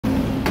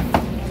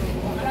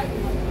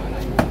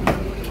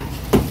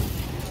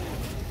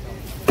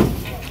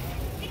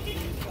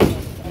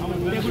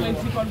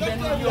kon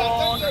benn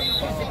yoon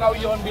ci kaw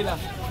yoon bi la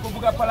ku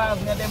bëgg a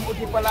place nga dem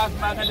uti place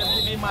maa nga dem ci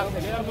biir marché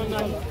bi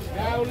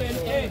gaaw leen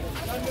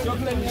jóg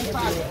leen ngeen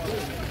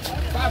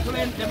paak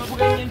leen dama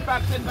bëgg ngeen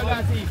paak seen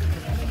bagage yi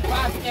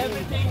pack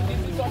everything.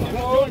 This is on the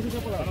road.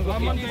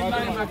 Come on,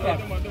 market.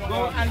 Go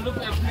and look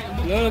at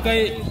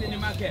things in the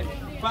market.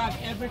 Pack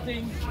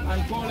everything and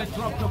call a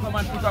truck to come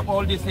and pick up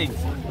all these things.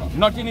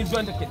 Nothing is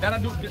going to take.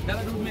 That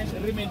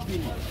remain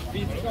free.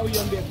 Please go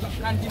on the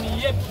continue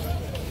yet.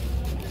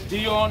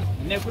 Dion,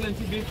 Nepal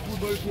ci biir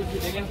football field bi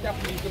da ngeen tap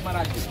ni ci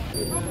marage bi.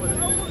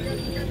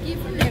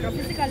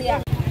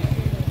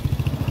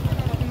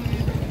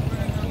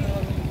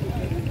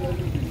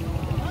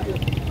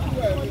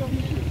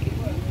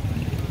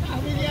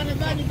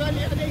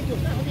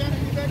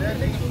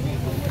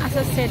 As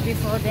I said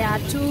before, there are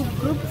two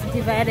groups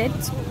divided.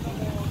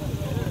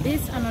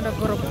 This another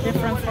group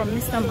different from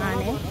Mr.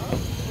 Mane.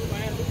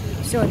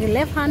 So the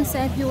left hand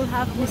side you will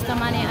have Mr.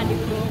 Mane and the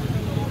group.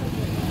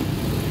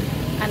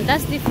 And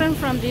that's different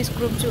from this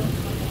group too.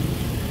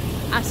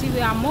 As we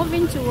are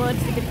moving towards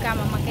the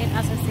Brikama market,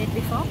 as I said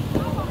before,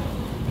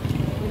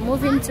 we're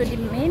moving to the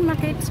main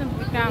market of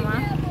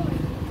Brikama.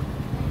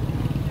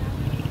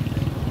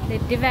 They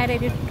divided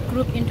the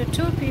group into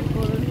two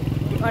people.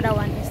 The other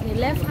one is the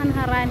left hand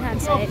and right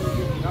hand side.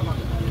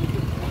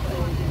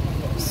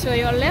 So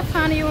your left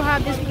hand you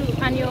have this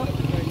group and your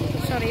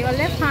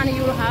left hand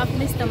you have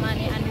Mr.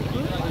 Mane and the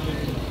group.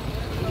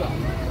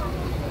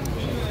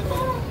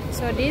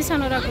 So this is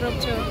another group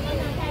too.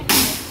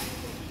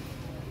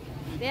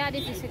 They are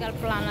the physical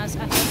planners,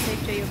 as I said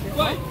to you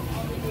before.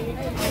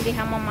 And the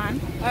hammerman.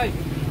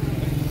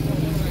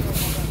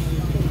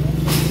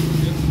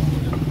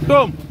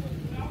 Tom.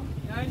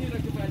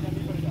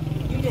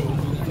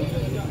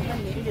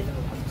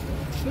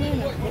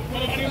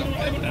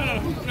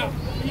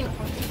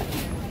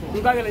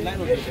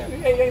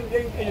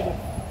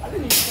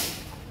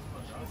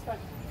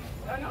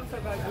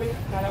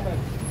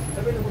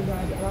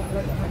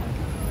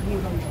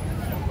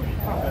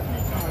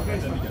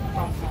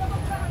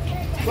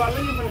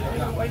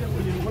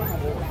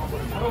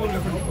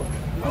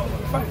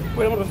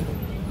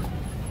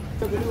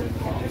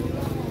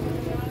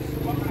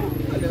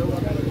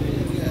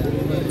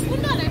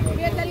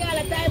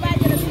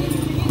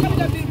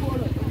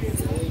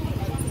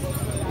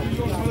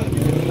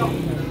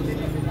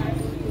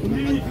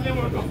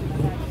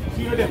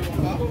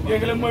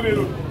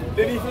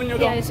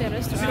 There is a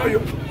restaurant.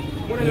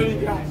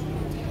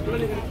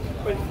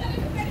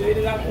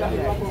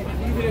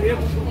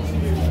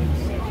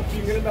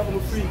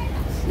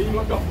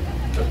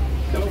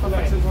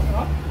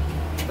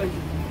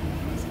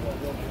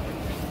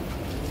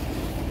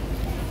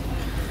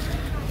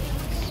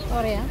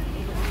 Sorry,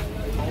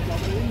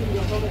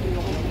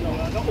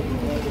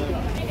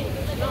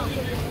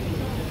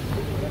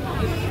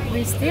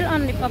 we're still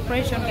on the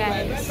operation,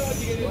 guys.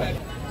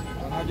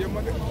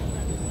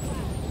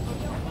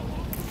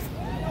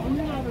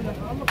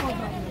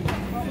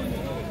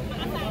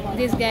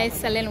 This guy is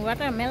selling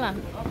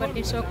watermelon, but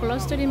it's so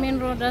close to the main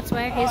road, that's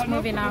why he's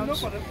moving out.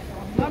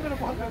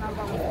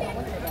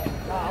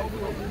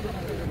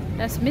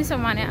 That's Mr.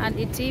 Mane and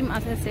the team,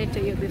 as I said to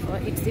you before,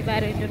 it's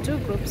divided into two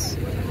groups.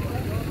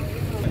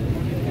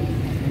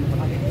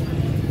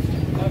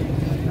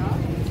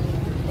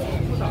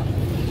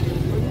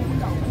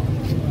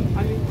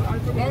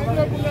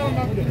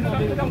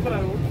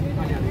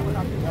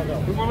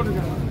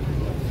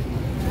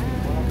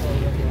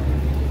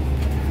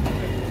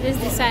 This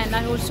design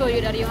that will show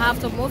you that you have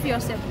to move your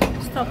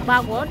stuff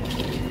backward.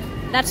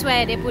 That's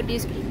why they put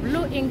this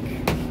blue ink.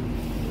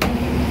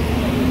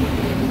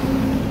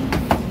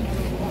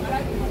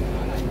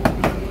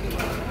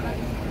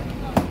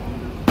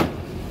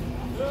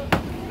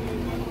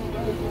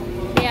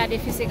 They are the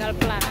physical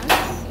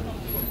planners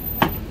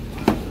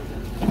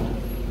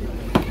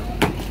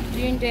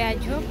doing their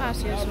job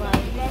as usual.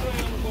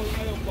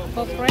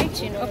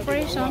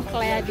 Operation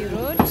clear the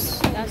roads.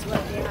 That's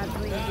what they are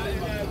doing.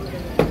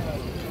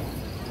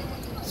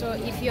 So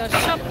if your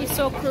shop is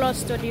so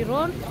close to the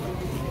road,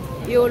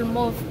 you will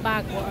move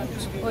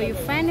backwards, or you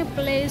find a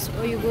place,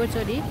 or you go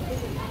to the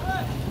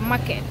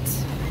market.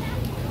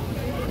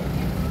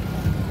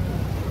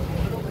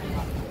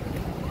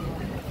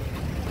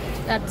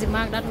 That's the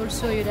mark that will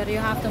show you that you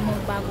have to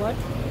move backward.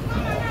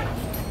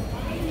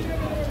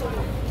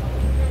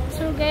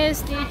 So guys,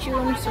 stay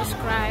tuned,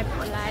 subscribe,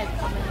 like,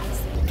 comment.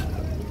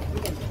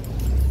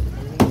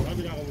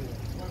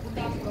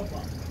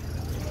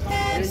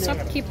 The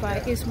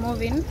shopkeeper is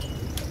moving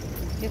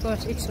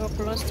because it's so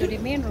close to the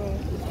main road.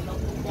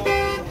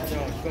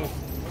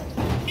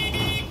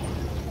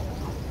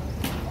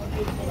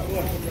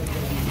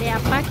 They are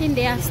packing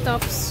their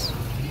stuffs.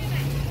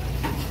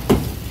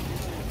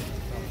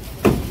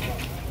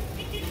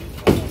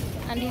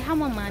 And the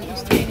hammerman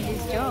is doing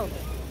his job.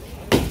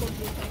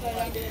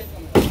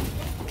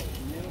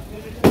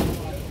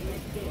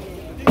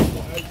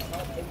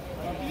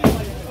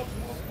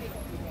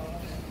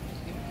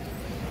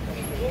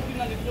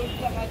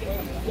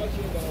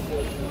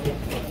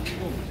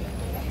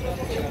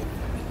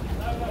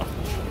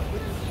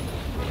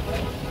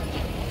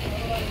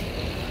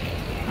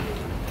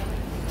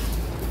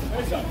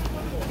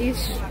 This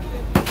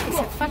is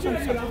a fashion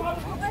shop.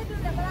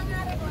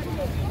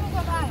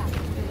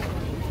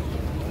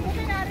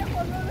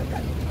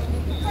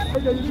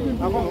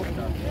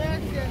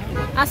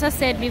 As I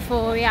said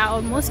before, we are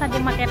almost at the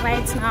market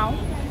right now.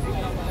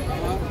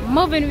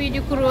 Moving with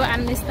the crew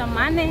and Mr.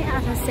 Mane,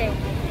 as I said,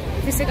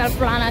 physical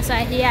planners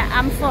are here,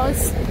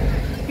 AMFOS,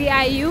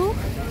 PIU,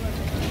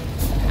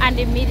 and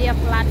the media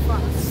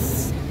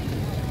platforms.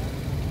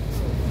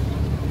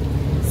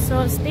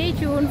 So stay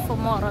tuned for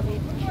more of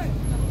it.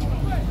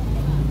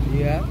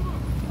 Yeah.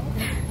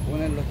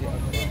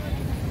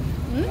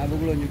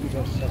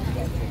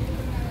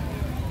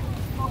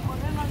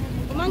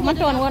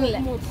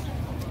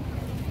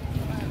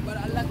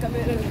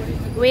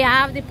 We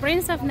have the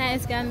Prince of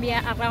Nice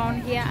Gambia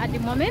around here at the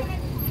moment.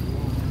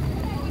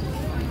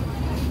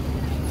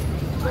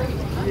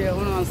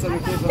 Yeah, as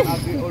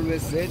we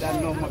always said, I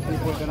know my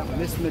people are gonna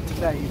listen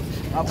today.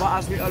 But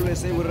as we always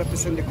say, we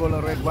represent the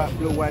color red, white,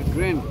 blue, white,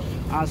 green.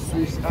 As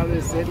we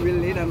always said, we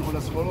lead and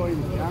others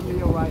following. I'm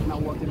here right now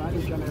working on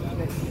each and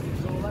every day.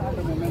 So at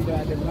the moment, there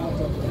are the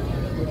amount of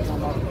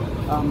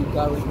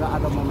Garissa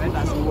at the moment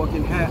as we're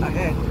working here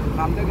ahead.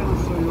 They're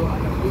gonna show you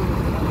at the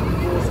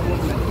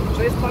movement.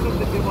 So it's part of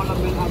the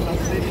development, as I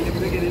said in the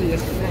beginning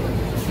yesterday.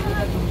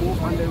 To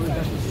move and then we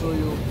got to show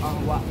you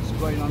what's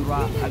going on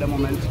right at the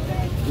moment.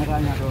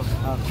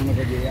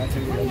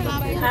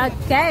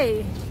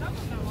 Okay.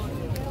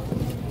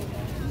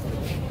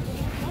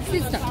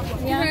 Sister,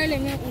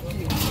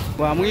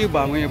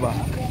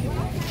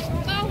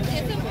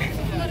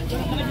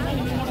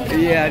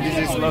 yeah, this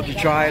is Lucky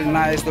Child,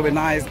 nice to be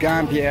nice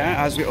Gambia,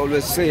 as we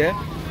always say.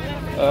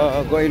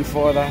 Going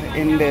further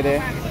in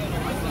there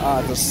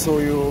to show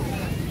you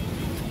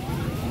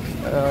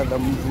the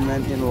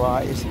movement in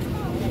rise.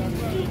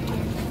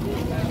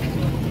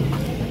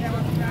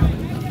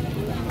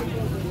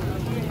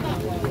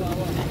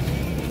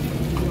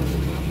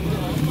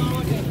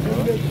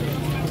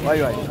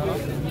 Right.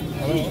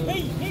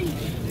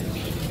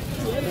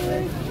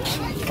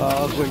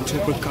 Going to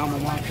Brikama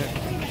market.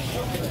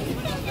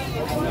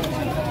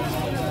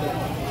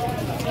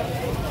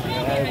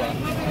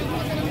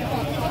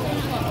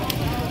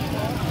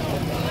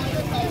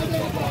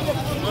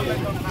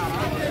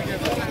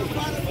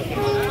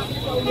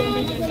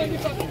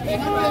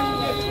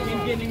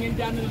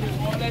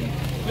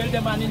 Well,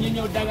 the man in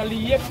your dagali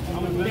yep,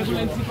 they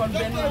will see on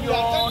Ben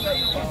Yon,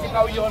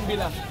 physical Yon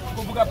Villa,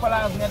 Kubuga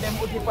Palace, and then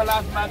Uti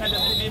Palace, Maga, the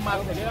city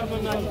market.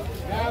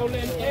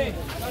 Gowland, eh,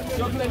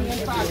 Joglin in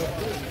Park,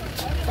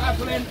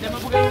 Parkland, the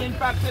Mabugan in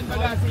Park, and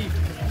Bagasi.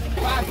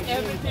 Park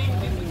everything,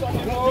 this is on the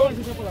road.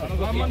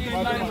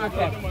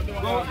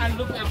 Go and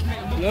look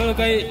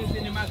at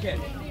in the market.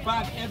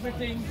 Park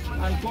everything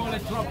and call a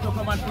truck to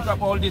come and pick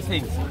up all these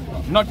things.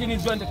 Nothing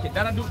is going to take.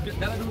 That do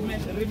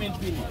remain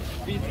free.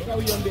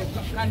 Physical Yon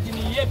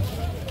continue yet.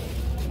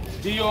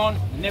 Beyond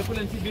Nepal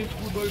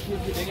football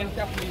field, they can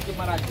tap into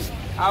Marathi.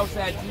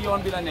 Outside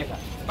Yon Villaneka.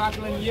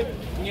 Parkland yep,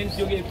 against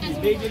Jogi,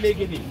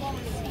 Lady.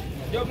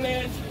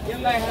 Jogland,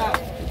 Yelaiha.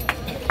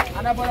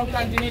 And about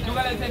continue,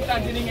 Dugalan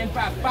continue and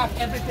park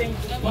everything,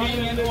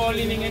 leaning and all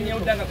leaning and your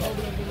data.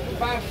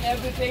 Park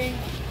everything.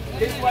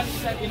 This one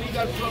is an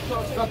illegal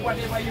structure. Stop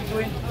whatever you're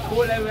doing.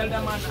 Hold a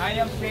welder man. I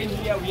am staying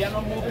here. We are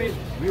not moving.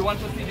 We want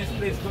to see this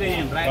place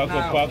clean right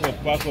now. Pack up.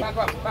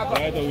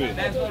 Right away.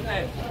 There's no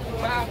time.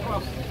 Pack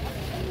up.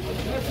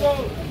 Let's go.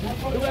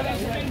 Dugalan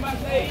Civil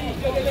Masai.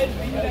 Dugalan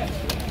Civil.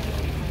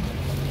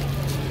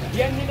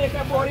 Yan ni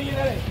neka bori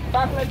yun.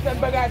 Parkland sa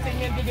bagasing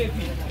yan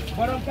dugesi.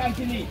 Borong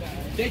continue.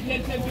 Take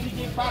leen seen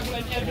biti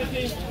Parkland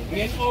everything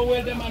ngeen oo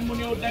welder man mu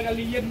ñëw dagal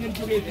li yëpp ngeen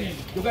jógee fii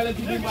dugalal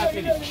ci biir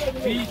marché bi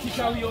fii ci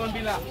kaw yoon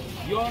bi la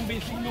yoon bi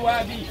ci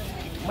loi bi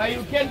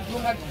mayu kenn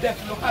lu nga def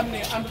lu xam ne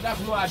àndut ak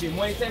loi bi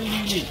mooy seen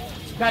lii nii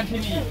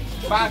continue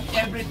pack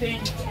everything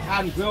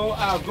and go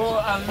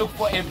and look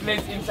for a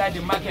place inside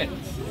the market.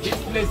 This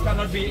place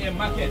cannot be a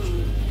market.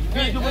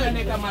 Fii du mën a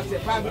nekk marché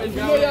Parkland. You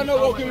know you are not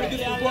working with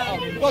this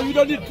because you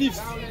don't need thieves.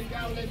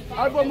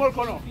 Album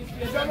Molkono.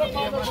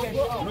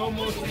 No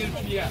more still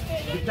here.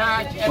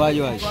 Detach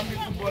everything from the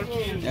football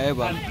field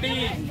and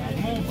please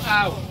move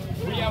out.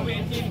 We are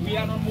waiting. We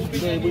are not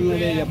moving.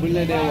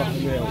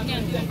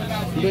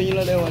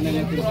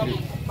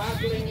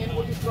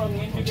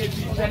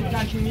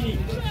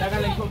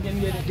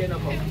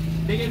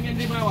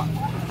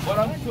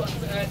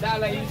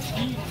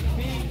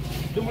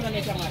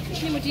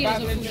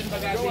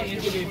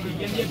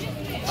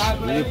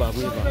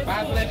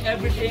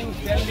 Everything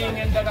selling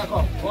and dagako.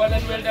 All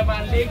and well the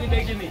man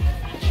legi me.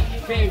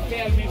 Fail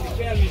me.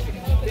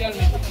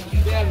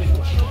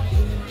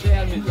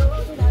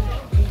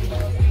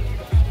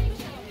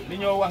 Li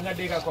ñoo wax nga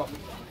dégg ko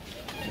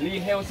li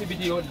xew ci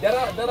biti yo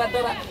dara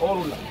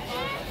orul la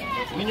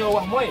li ñoo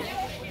wax mooy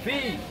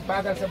fii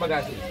baagal sa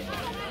bagage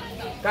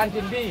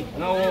cantine bi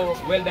nga woo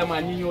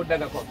weldaman ñi ñëw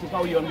daga ko ci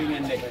kaw yoon bi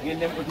ngeen nekk ngeen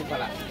dem uti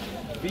pala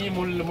fii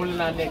mul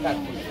naa nekkaat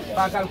fii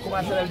paakal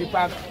commencé dal di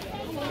paak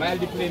bàyyil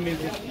di play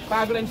music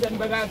paak leen seen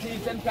bagage yi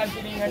seen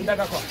cantine yi ngeen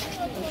daga ko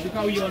ci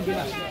kaw yoon bi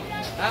la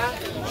ah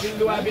ci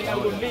loi bi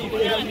nangul lii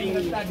lii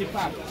nga start di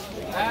paak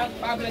ah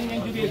paak leen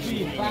ngeen jógee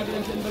fii paak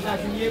leen seen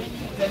bagage yi yëpp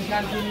seen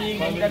cantine yi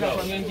ngeen daga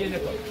ko ngeen génne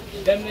ko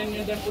dem leen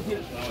ñu dem uti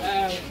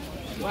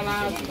voilà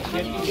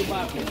ngeen indi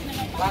baax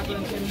paak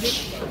leen seen lépp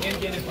ngeen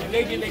génne ko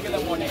léegi la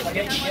moo nekk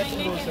ngeen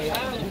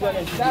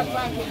dugaleen sa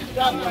paak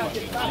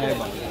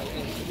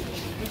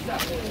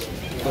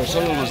ko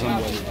solo mo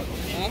sambo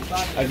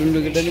adun do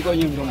dañ ko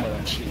ñëm domba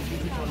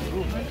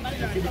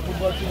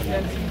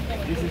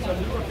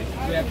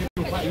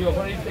you're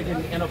already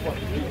taking enough of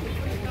it.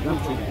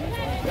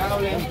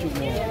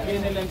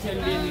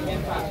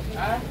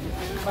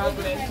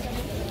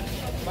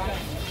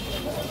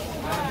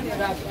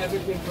 That's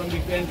everything from the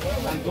fence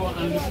and go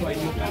and look for a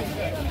new place.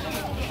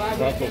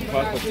 Park up.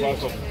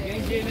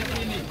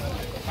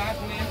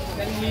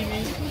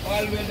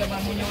 Always the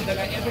man who knows that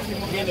everything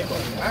will get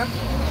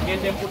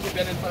get them put to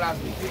bed and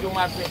plastic. See you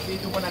market, see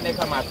you want to make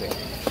a market.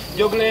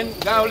 Juggling,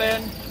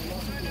 Gowland.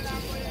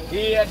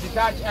 Here,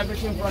 detach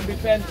everything from the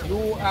fence.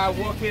 You are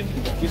working.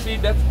 You see,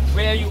 that's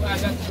where you are.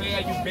 That's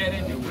where you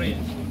bury the drain.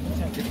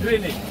 The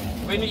drainage.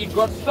 When it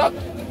got stuck,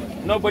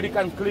 nobody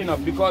can clean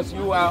up because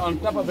you are on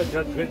top of the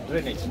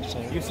drainage.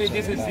 You see,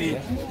 this is the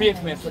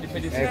pavement for the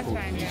pedestrian.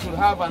 You should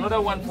have another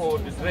one for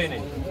the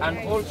drainage, and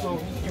also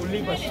you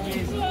leave a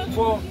space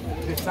for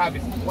the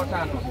service.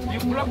 You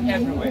block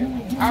everywhere.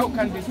 How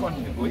can this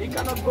country go? It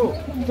cannot go.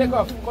 Take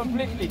off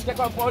completely. Take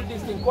off all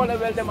these things. Call a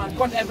welder and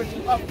cut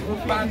everything up,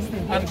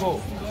 and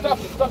go. Stop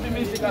the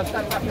music and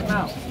start packing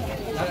now.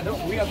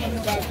 We are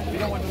coming back. We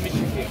don't want to miss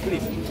you here.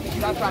 Please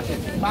start packing.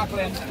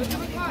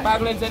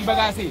 Parklands and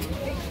Bagasi.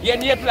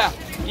 Yen yep la.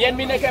 Yen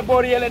mi nekk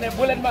boor yele ne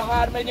bu leen ma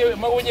xaar ma ñëw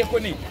ma wëñe ko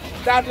ni.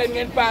 Start leen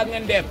ngeen paak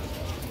ngeen dem.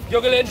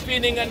 Jóge leen fii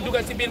ni ngeen dugg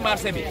ci biir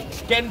marché bi.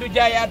 Kenn du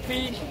jaayaat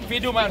fii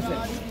du marché.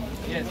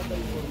 Yes.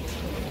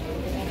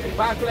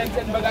 Parklands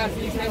and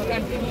Bagasi seen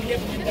cantine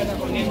yëpp ñu dana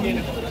ko ngeen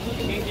génne ko.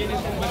 Ngeen génne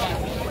seen bagage.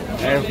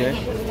 Okay.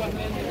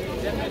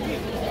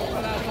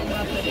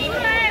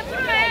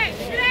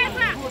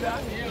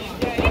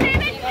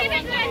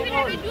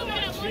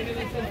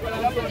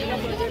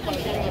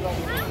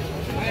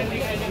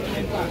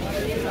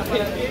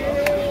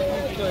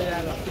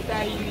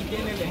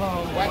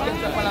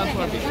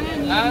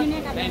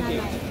 Thank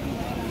you.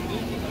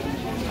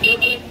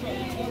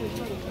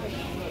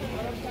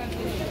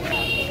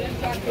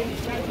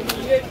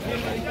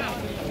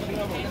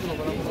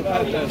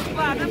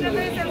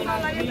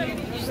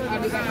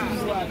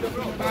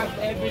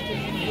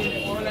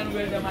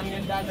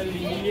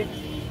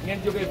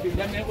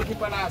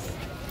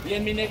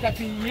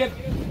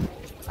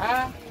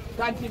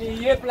 Cantine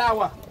yëpp laa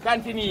wax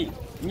cantine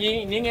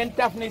yi ñi ngeen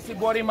taf ni si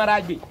boori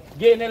maraaj bi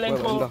génne leen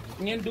ko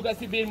ngeen dugg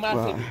si biir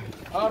marché bi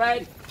all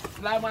right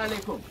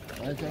salaamaaleykum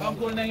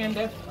oncle na ngeen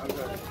def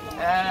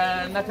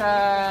naka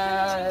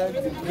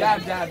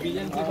jaar bi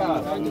yéen si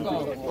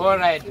kaw all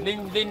right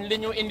li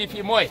ñu indi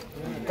fii mooy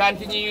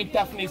cantine yi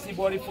taf ni si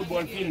boori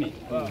football fii nii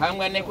xam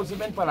nga nekkul si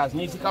benn place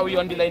ñii si kaw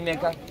yoon di lay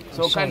nekka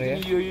soo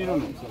cantine yooyu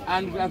noonu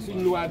ànd ak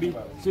suñ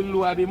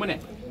luwaa bi mu ne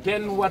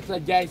kenn warta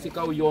jaay si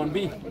kaw yoon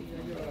bi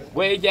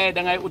booy jaay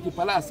da ngay uti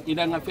place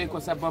ida nga fekk ko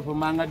sa bopp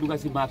maa nga dugg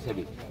si marché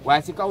bi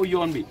waaye si kaw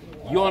yoon bi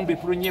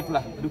pour ñëpp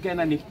la du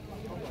kenn nit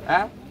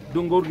ah du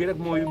nguur gi rek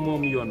mooy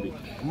moom yoon bi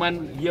man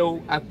yow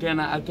ak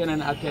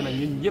keneen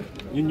ñun ñëpp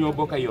ñun ñoo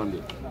bokk yoon bi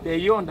te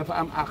yoon dafa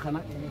am àq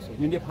nag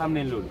ñun ñëpp xam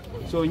nañ loolu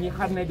soo ñi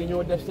xam ne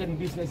dañoo def seen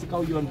business si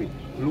kaw yoon bi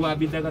loi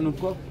bi daganut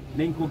ko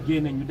nañ ko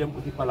génne ñu dem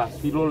uti place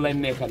si loolu lañ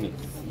nekk ni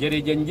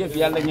jërëjëf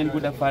yàlla ngeen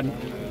gudda fan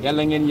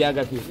yàlla ngeen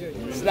yàgga fi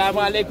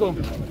salaamaaleykum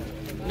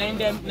nañ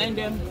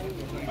dem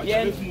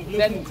yéen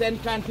seen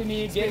cantine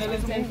yi génne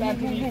leen seen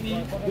cantine yi fii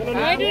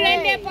ah du leen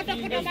dee poto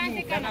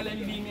danga leen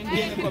lii ngeen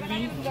génne ko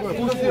fii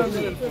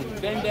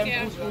dañ dem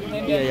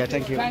puus ngeen dem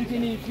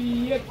cantine yi fii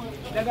yëpp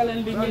danga leen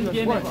lii ngeen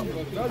génne ko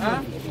ah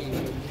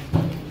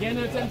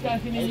génne seen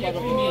cantine yi yëpp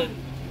fii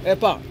nii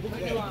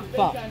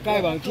pa kay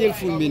ba tiel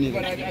full meaning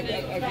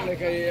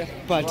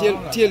pa tiel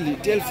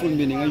full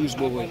meaning nga use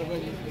bobo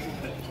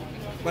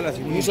wala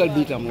si musal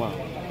bitam wa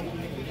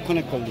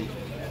connectal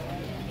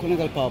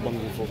power bank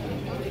bi fofu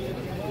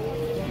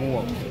mu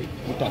wax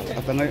mu tax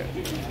afana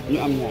ñu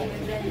am ñaar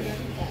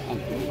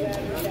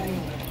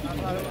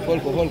xool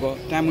ko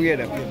time ngey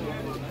dem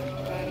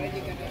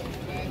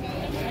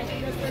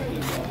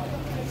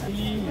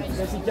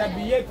si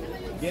jabbi yëpp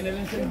génne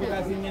leen seen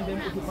bagage yi ngeen dem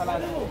uti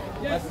place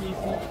parce que fii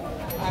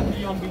ak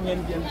yoon bi ngeen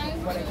jël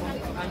pare ko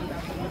ànd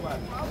ak suñu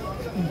baax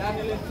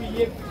daane leen fii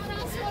yëpp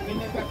ñu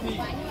nekk fii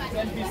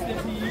seen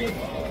business yi yëpp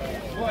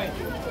booy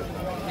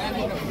yaa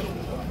nekk fii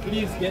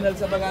please génnal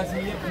sa bagage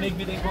yi yëpp néeg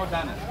bi dañ koo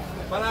daana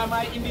balaa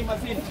maay indi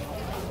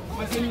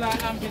machine laa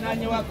am dinaa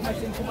ñëwaat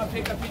machine ku ma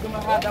fekk fii duma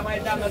xaar damay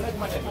daanal rek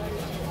ma def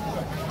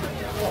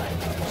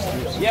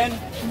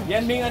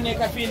yéen mi nga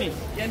nekk fii nii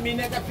yéen mi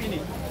nekk fii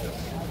nii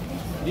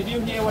did you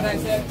hear what I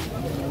said?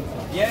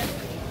 Yeah?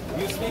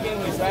 You speak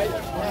English, right?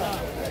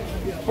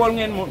 Paul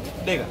ngeen mu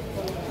dégg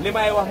li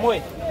may wax mooy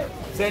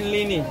seen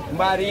lii nii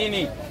mbaar yi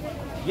nii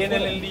génne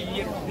leen lii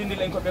yëpp dindi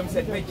leen ko ba mu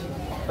set wecc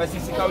parce que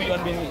si kaw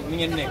yoon bi ni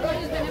ngeen nekk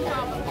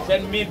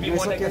seen miir bi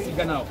moo nekk si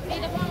gannaaw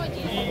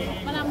lii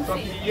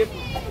sorti yëpp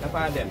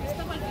dafa dem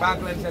paak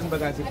leen seen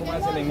bagage yi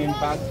commencé leen ngeen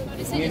paak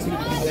ngeen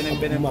dugg ci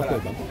beneen place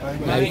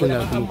maa ngi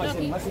dama am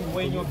machine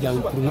mooy ñëw ci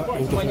suba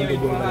su ma ñëwee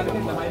duma laa def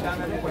damay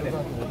daanaka ko def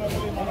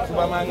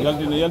suba maa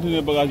ngi yaltine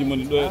bagage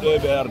moni ɗo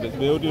ɓe arde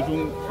ɓe hewti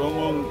tun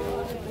ɗon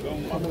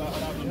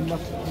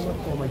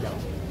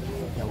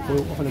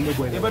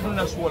ɓe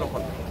ɗuna suwola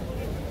kon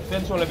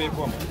fen solo ɓe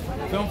kooma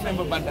fen fen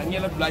bo banta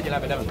ñela dulaji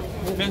laɓe ɗaɓa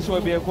fen so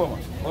ɓe kooma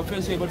o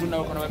fen so ɓe ɗuna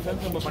kono fen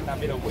fen bo banta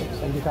ɓeɗo koy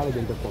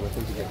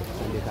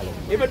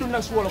ɓe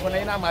ɗuna suwola kono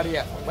ena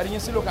maria ɓaɗa ñin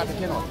silo kata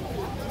keno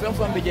fen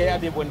fen ɓe jeeya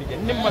ɓe bondi je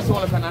nimma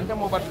sohla tan anta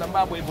mo battuɗa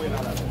mba boye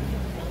boynala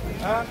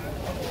ha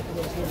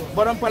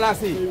borom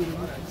place yi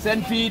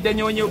seen fii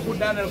dañoo ñëw pour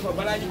daanal ko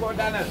balaa ñu koo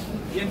daanal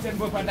yéen seen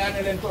boppa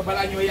daanal leen ko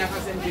balaa ñoo yàq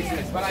seen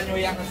business balaa ñoo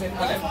yàq seen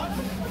alal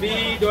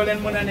fii doo leen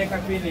mën a nekk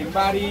ak fii nii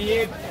mbaar yi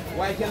yëpp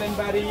waaye ca leen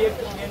mbaar yi yëpp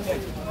ngeen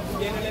def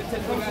génne leen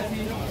seen bagage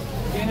yi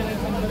génne leen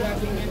seen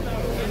bagage yi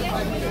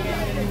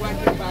ngeen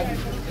wàcce mbaar yi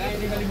yaa ngi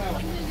dégg li ma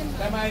wax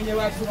damay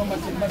ñëwaat suma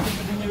machine bi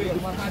bu ñëwee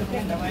duma xaar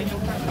kenn damay ñëw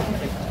kàr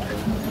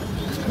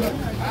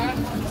ah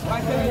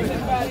wàcce leen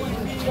seen mbaar yi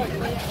fii yooyu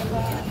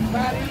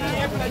mbaar yi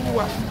yëpp la ñu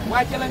wax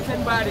wàcce leen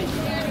seen mbaar yi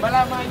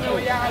balaa maa ñëw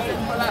yaa seen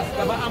place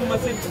dama am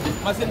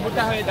machine bu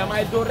taxawee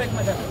damay door rek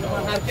ma def dama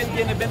xaar kenn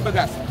génne benn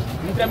bagage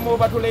mu dem moo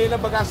batule la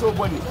bagage soo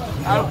bonni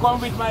I'll come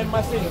with my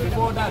machine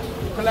before that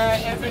clear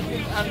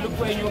everything and look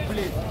for a new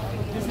place.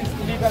 This is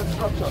illegal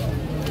structure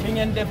li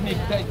ngeen def ni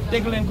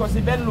dégg leen ko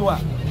si benn loi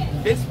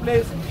this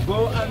place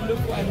go and look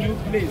for a new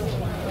place.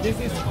 This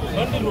is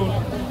on the road,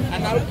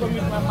 and I'll come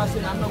with my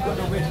machine. I'm not going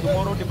to wait.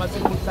 Tomorrow the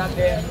machine will start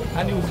there,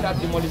 and it will start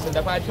demolishing.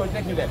 The fire church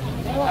next to them.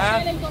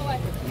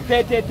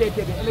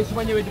 Let's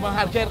go with my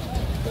harker.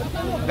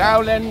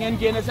 Gaulen and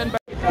Genes and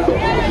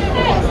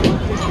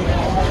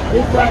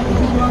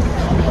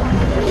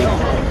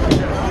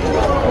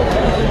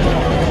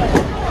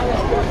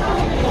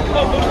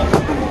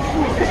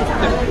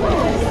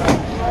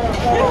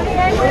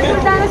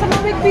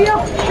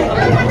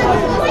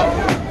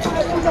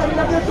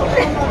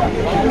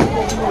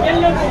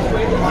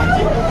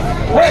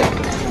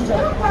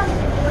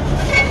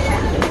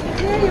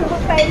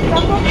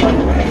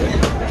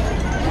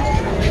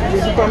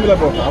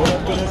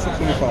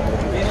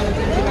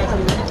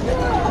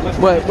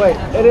Boy,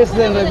 erase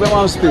them like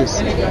one space.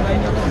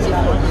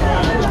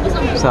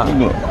 Sir,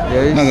 No.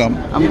 yes, Nagam,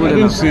 I'm good I didn't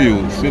enough. see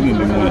you. Still in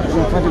the morning.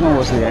 Fatima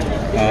was here.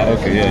 Ah,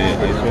 okay, yeah.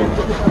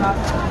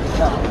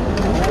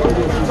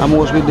 I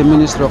was with the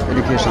Minister of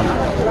Education.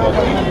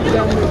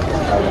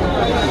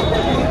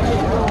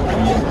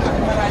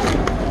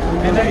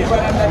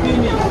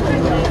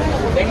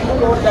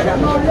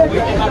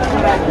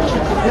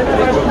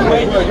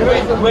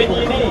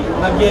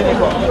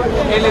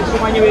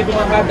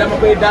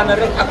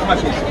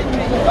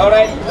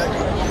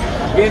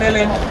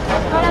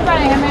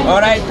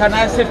 Alright, can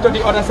I shift to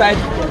the other side?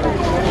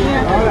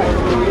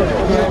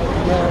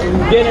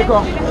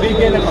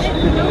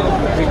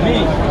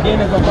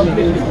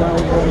 Completely.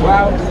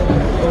 Wow.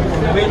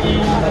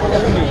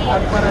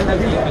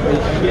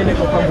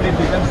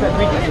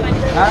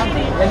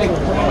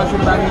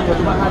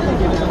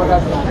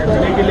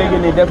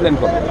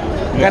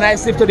 Can I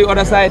shift to the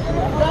other side?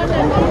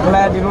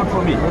 Clear the road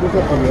for me.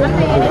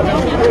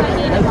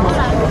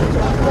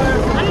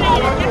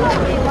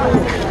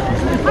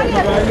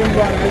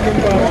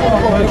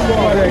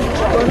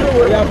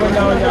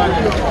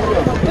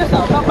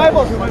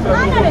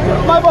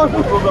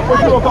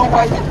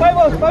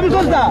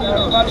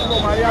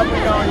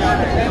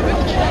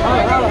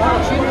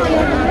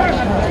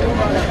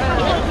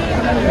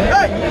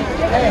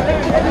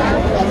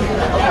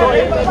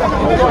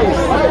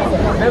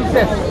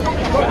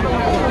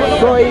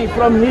 So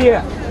from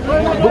here,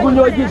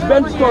 buguñoo gis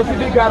benn store ci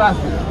biir garage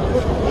bi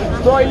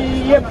soo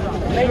yëpp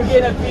nañ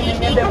génn fii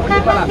ngeen def ci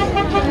place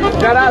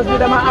garage bi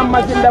dama am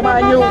machine dama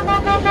ñëw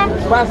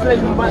pass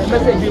leen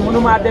message bi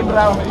mënuma dem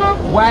raw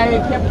waaye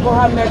képp koo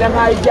xam ne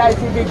dangay jaay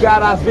ci biir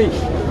garage bi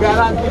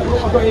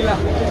pour oto yi la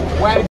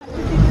waaye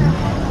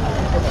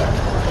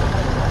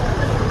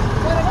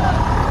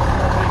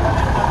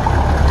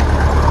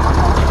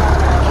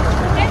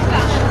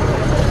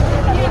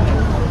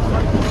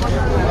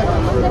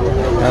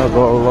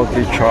Hello,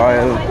 lucky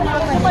child.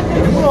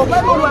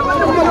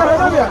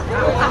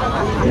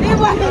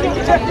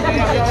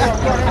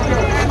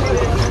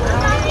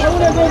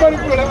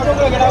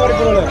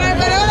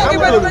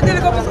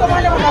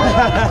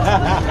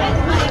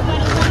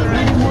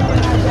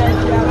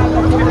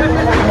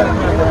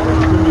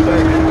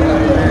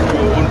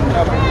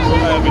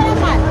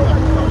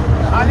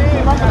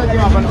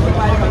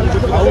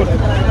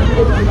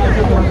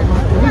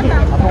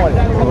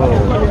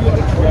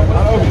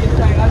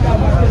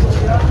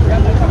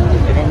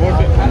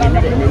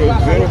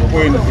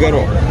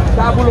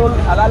 Tabulol,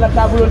 alala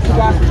tabulol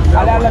sika,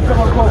 alala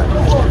tomoko,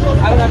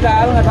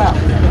 alangata,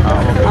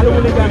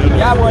 aluligan,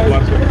 ya boy.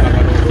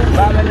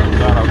 Bala ni,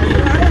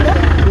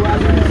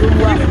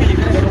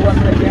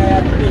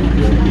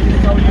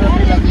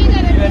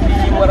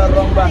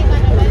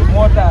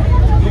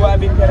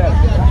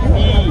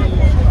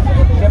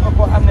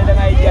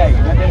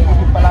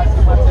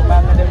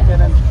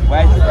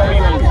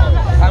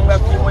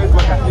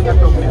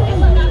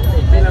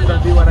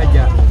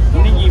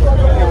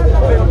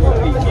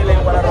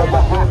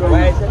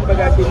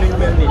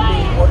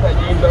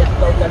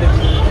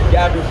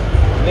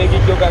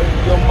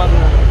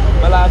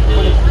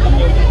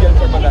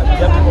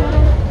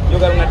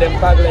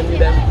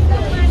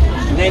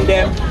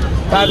 dem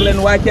paak leen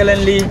wàcce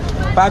leen lii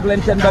paak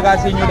leen seen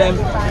bagage yi ñu dem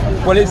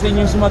police yi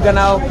ñu suma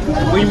gannaaw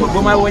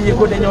bu ma wàññi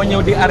ko dañoo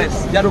ñëw di arrest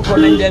jaru ko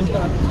nañ dem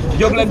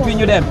jóg leen fi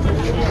ñu dem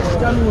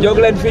jóg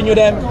leen fi ñu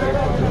dem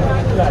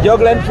jóg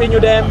leen fi ñu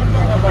dem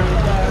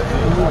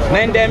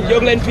nañ dem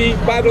jóg leen fii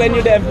paak leen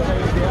ñu dem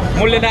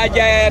mu leen a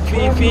jaayaat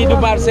fii du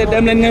marché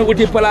dem leen ngeen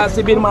uti place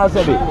ci biir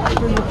marché bi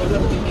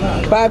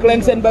paak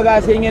leen seen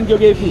bagage yi ngeen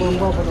jógee fii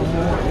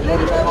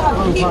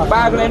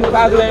paak leen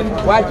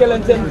wàcce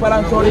leen seen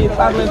palansoor yi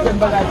paak leen seen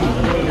bagage yi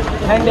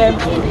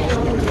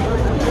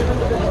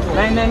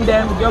nañ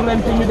dem jóg leen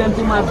fi ñu dem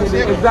ci marché bi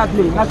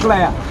exactly na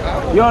clair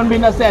yoon bi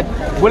na set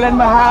bu leen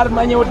ma xaar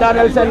ma ñëw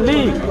daanal seen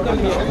lii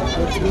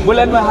bu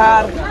leen ma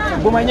xaar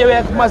bu ma ñëwee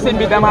ak machine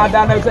bi dama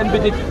daanal seen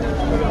bitik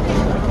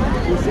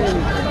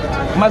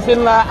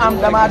machine la am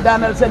dama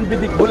daanal seen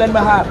bitik bu leen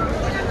ma xaar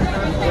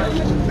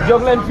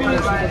jóg leen fii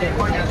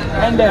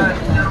nañ dem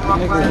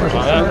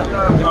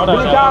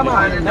Brikama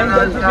nañ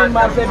dem ci biir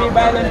marché bi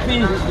bàyyi leen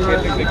fii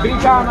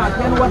Brikama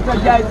kenn warta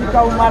jaay ci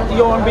kaw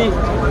yoon bi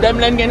dem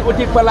leen ngeen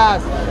uti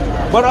place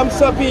borom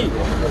soppi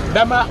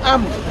dama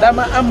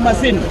am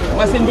machine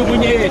bi bu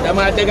ñëwee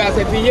dama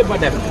dégager fii yëpp a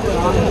dem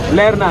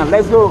leer na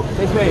let's go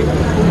this way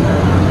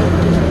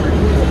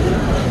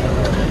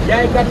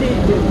jaaykat yi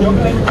jóg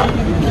leen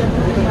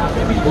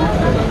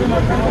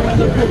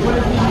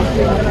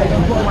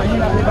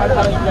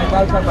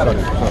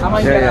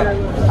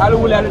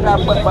alwule alita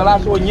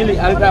place o ñili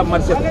alita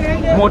marché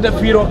mota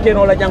firo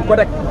keno la jang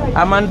kotek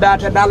amanda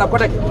ta dala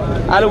kotek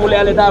alwule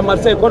alita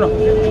marché kono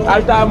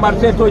alta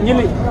marché to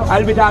ñili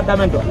albita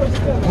damento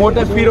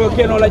mota firo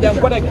keno la jang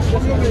kotek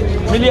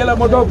miliela la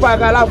moto pa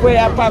kala fo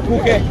ya pa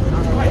kuke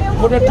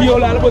moto tiyo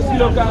la albo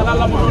silo kala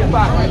la moto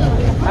pa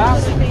ha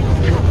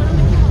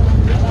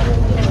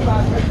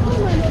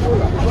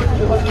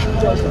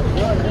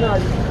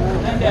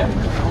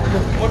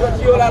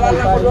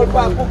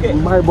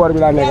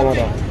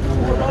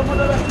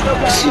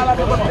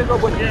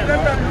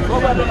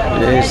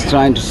He's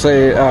trying to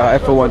say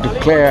if I want to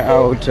clear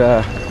out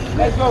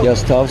your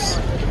stuffs.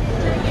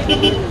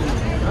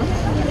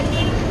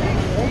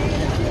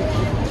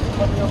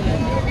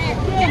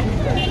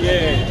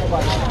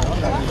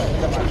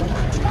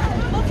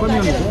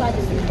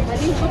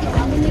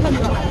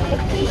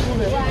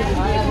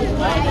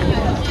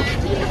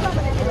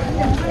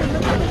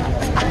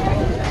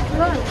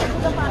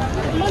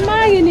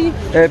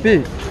 Hey,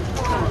 P.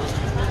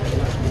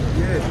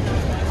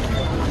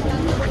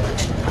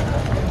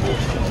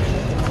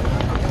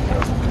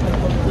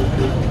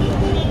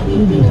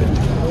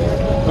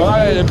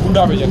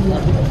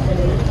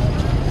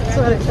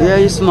 Yeah,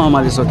 it's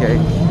normal, it's okay.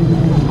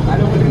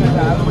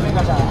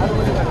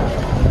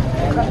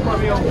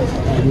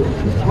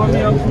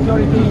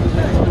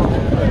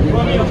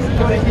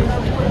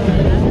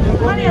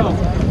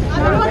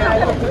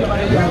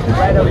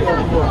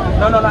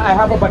 No, I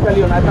have a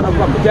battalion. I cannot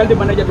come. Tell the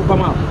manager to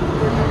come out.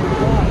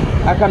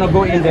 I cannot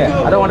go in there.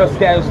 I don't want to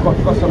scare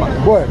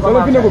customers. Boy,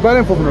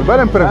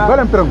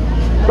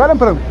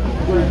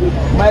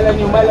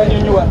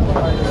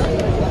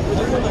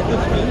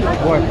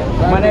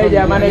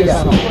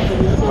 Manager,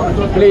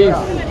 please,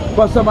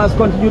 customers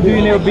continue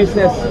doing your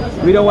business.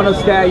 We don't want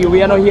to scare you.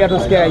 We are not here to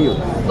scare you.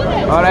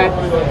 All right?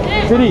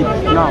 City,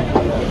 no.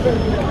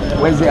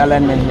 Where's the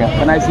alignment here?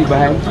 Can I see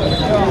behind?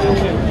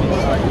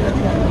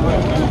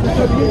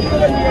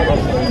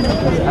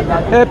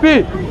 AP.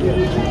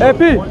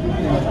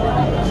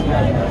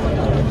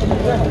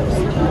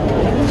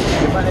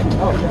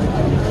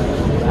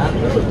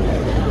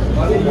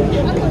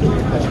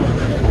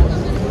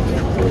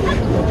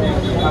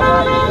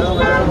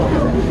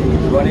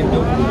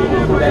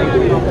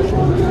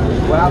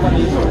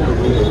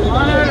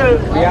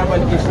 We have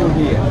an issue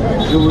here.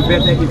 You will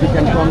better if you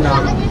can come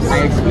down.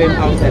 I explain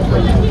outside for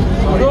you.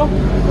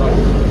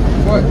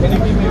 Sorry. Can you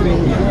give me a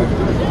ring here?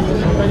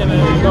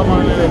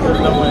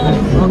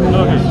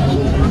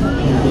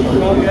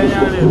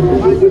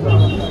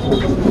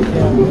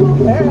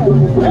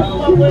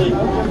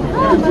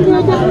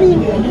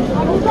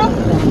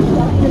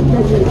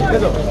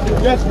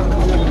 Yes.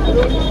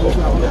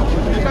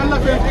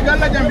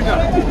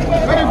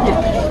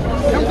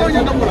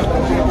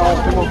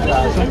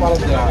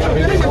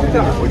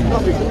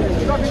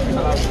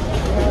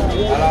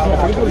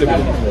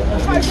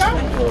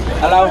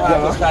 Allow her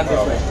to stand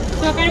this way.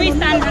 So can we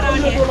stand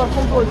around here?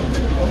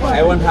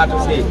 I want her to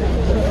see.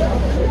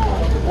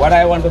 What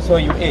I want to show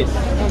you is,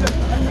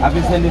 have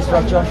you seen the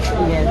structure?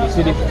 Yes.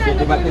 You see the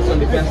demarcation on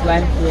the fence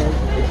line? Yes.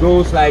 It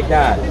goes like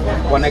that,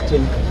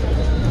 connecting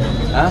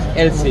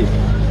LC.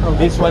 Okay.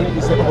 This one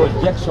is a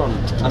projection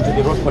onto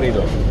the road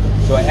corridor.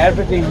 So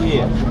everything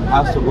here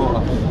has to go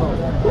up.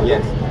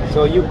 Yes.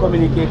 So you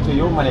communicate to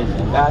your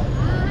manager that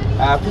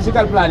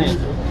physical planning,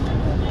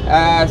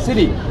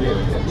 city,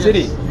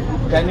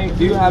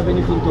 Do you have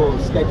anything to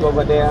sketch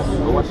over there?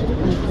 Or what?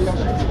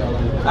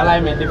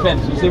 Alignment, the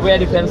fence. You see where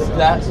the fence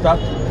stop?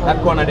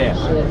 That corner there.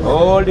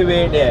 All the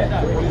way there.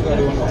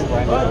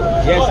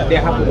 Yes, they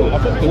have to do.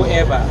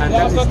 Whoever. And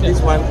that is,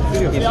 this one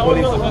is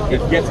only,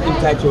 it gets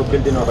inside your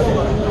building over there.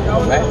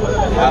 Right?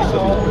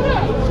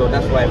 Absolutely. So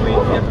that's why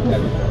we're here to tell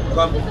you.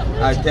 Come,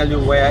 I'll tell you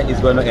where it's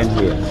going to end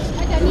here.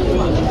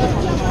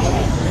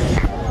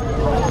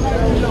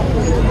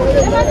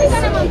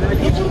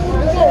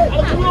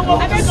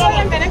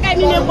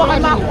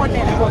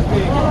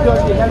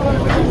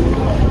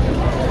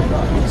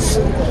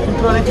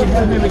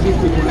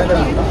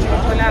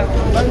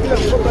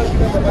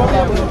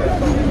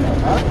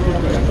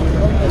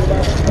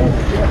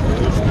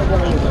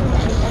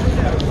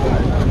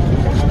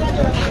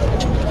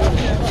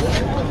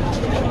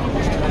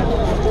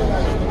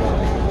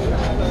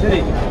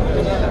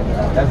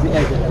 That's the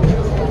exit.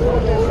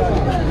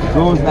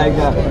 Goes like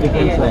a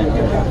different line.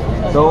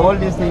 So all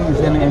these things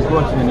is an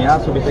encroachment. It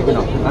has to be taken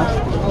off. Huh?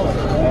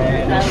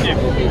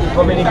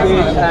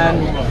 Communicate and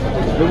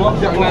the work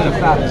that we're going to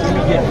start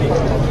immediately.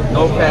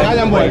 No fair.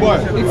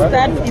 It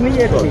starts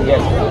immediately.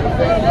 Yes.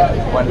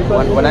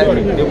 When I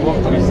the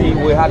work, you see,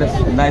 we had a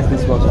nice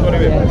discussion.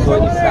 So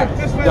it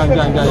starts.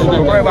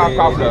 Don't worry about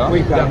coffee.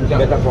 Quicker,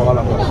 better for all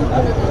of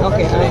us.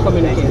 Okay, I'll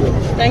communicate.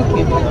 Thank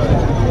you.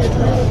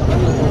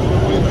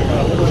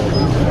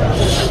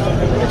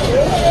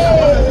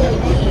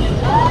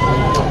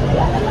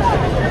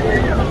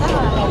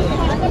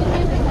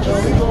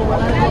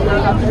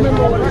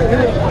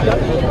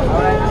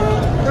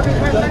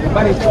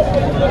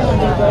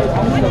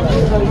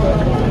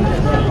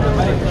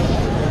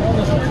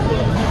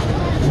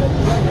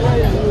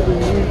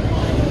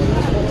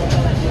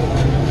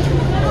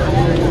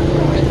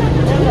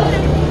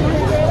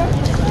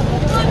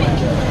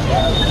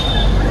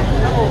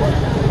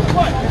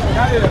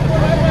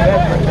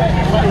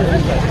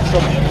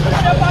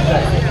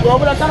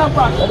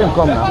 Let them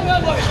come now.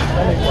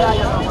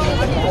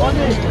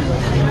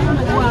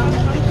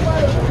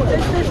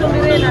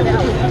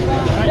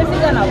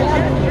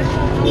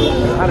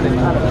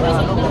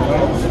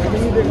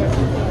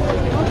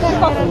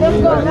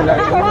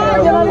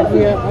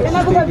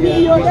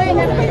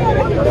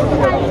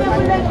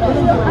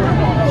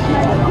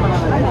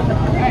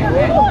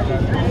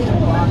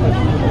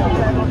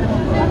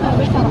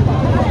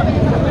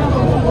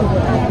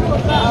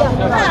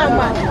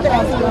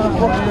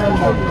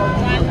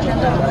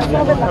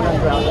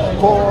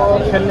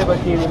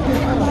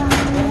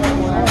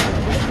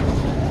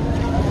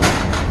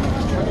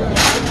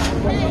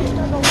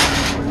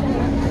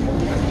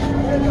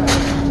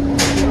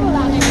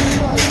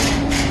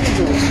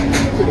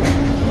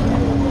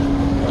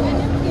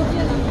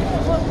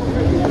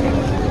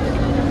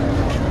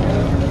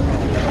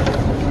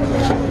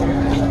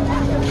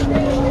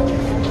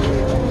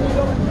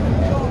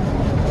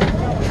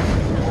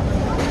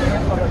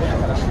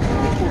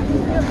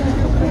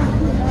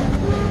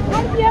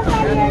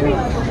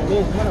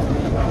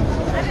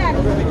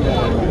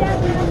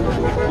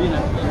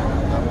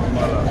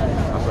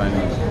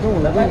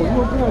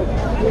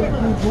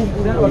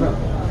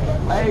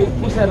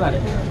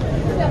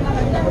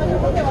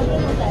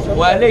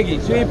 Waa léegi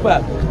suy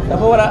paak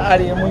dafa war a aar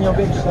mu ñëw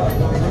ba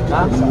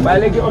ah waaye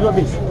léegi oto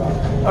bi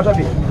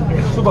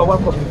suba war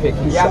ko fi fekk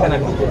yàgg na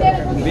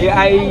bi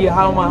ay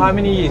how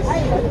many years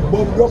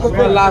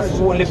suma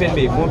last living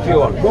bi mu fi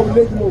woon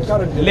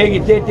léegi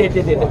te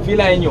fii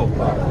laay ñëw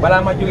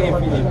balaa ma jógee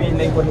fii nii bii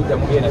nañ ko nita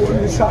mu génn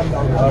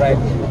all right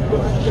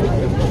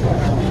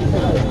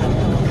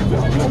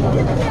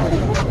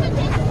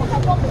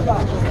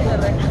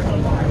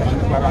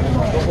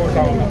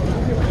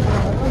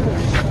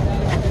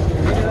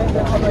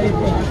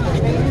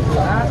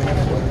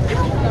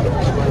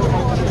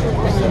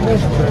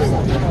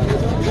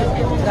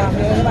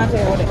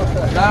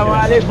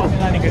Assalamualaikum.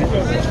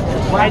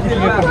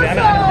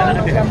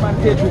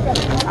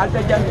 Alta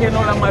janke no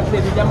la marché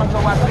di jaman ko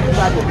wat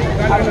radio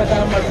alta ta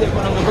marché ko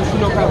no ko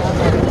silo ka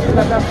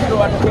la ta silo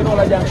wat ko no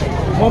la janke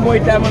mo moy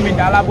tama min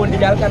dala bondi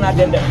jal kana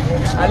dende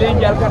ale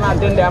jal kana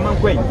dende amam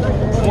koy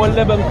mo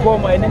leben ko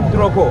mo en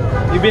troko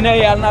ibina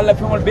yal na la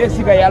fimol be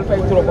siga yal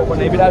fay troko ko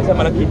ne bi dal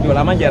sama la kiddo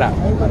la manjera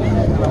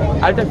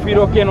alta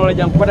firo ke no la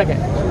jang ko take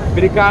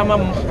Brikama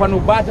panu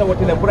bata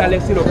wotile pour aller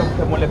silo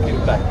kam mo le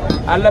firta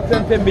alla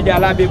fem bi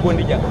jala be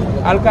bondi jang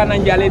alkana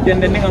jale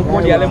dende ningan ko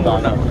yale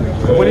mona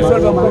woni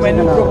sol ko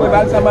men ko ko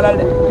bal sambalal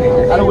de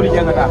ala woni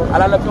jangata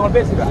ala la fimol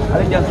be siga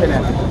ala jang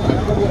senen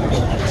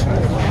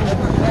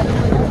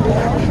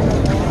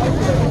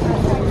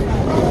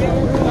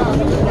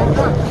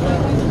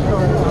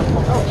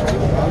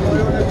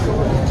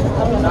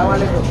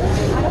Assalamualaikum.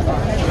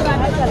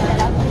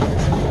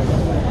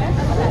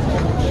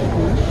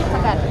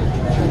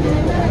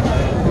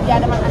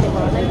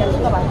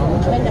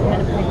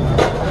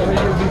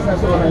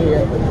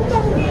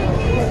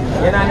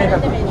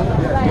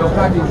 Your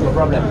card is the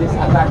problem. This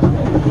attack.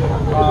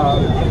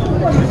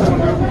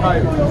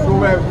 So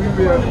where we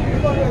were.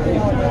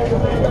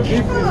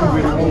 if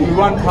we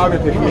want to have a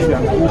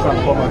technician who can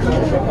come and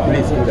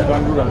Please do that.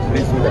 can do that.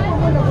 Please do that.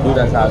 Do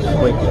that as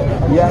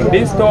quickly.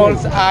 These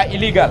tolls are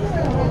illegal.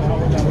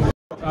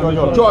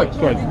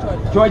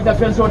 George the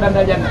fence order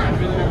na jan.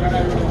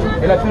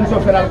 Ela fence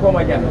federal ko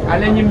ma jan.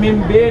 Ale ni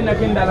mimbe na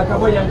kinda la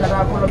kabo yang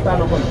kata ko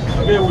tano ko.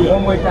 Mo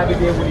moy tabi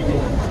de buri de.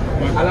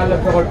 Ala la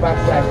tol park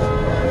sai.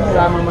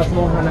 Sama mas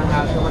mo hana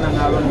ha sama na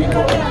ngalon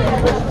dito.